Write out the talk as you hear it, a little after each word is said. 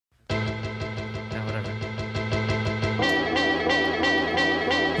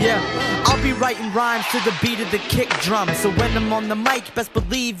Yeah, I'll be writing rhymes to the beat of the kick drum. So when I'm on the mic, best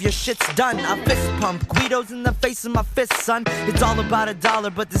believe your shit's done. I fist pump Guidos in the face of my fist, son. It's all about a dollar,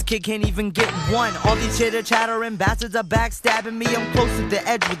 but this kid can't even get one. All these chitter-chattering bastards are backstabbing me. I'm close to the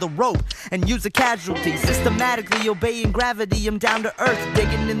edge with a rope and use a casualty. Systematically obeying gravity, I'm down to earth.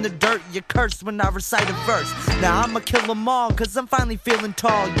 Digging in the dirt, you curse when I recite a verse. Now I'ma kill them all, cause I'm finally feeling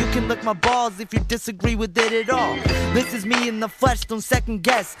tall. You can lick my balls if you disagree with it at all. This is me in the flesh, don't second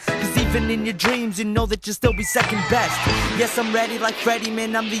guess. Cause even in your dreams, you know that you'll still be second best. Yes, I'm ready like Freddy,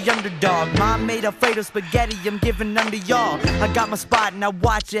 man, I'm the underdog. Mom made Alfredo spaghetti, I'm giving under y'all. I got my spot and I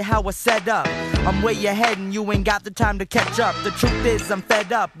watch it how I set up. I'm way ahead and you ain't got the time to catch up. The truth is I'm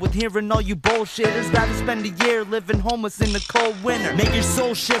fed up with hearing all you bullshitters. Rather spend a year living homeless in the cold winter. Make your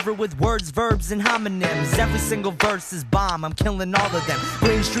soul shiver with words, verbs, and homonyms. Every single verse is bomb, I'm killing all of them.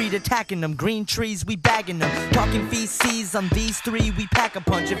 Green Street attacking them, green trees, we bagging them. Talking feces on these three, we pack a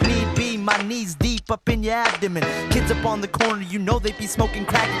punch. If need be, my knees deep up in your abdomen. Kids up on the corner, you know they be smoking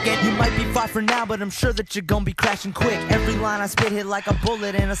crack again. You might be far for now, but I'm sure that you're gonna be crashing quick. Every line I spit hit like a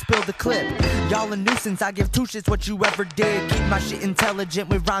bullet and I spill the clip. Y'all a nuisance, I give two shits what you ever did. Keep my shit intelligent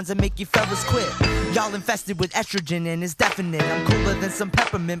with rhymes that make you fellas quit. Y'all infested with estrogen and it's definite. I'm cooler than some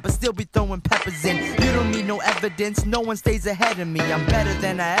peppermint, but still be throwing peppers in. You don't need no evidence, no one stays ahead of me. I'm better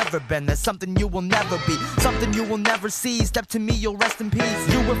than I ever been, that's something you will never be. Something you will never see, step to me, you'll rest in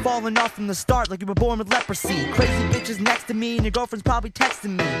peace. You were falling off from the start like you were born with leprosy. Crazy bitches next to me and your girlfriend's probably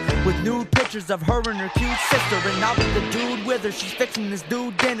texting me with nude pictures of her and her cute sister. And I'll be the dude with her, she's fixing this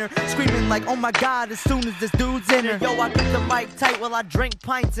dude dinner. Screaming like, oh my god, as soon as this dude's in her. Yo, I grip the mic tight while I drink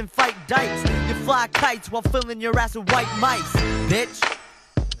pints and fight dikes. You fly kites while filling your ass with white mice, bitch.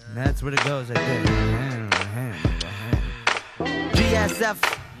 That's what it goes right there. GSF,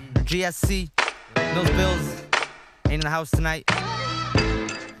 or GSC, those bills ain't in the house tonight.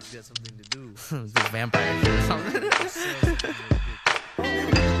 You got something to do. It's this vampire shit or something.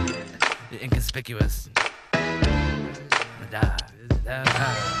 You're inconspicuous.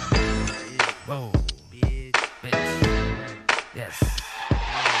 Whoa, bitch. Yes.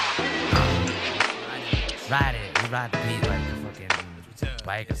 Ride it. We ride the beat like a fucking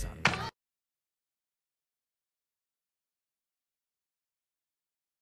bike or something.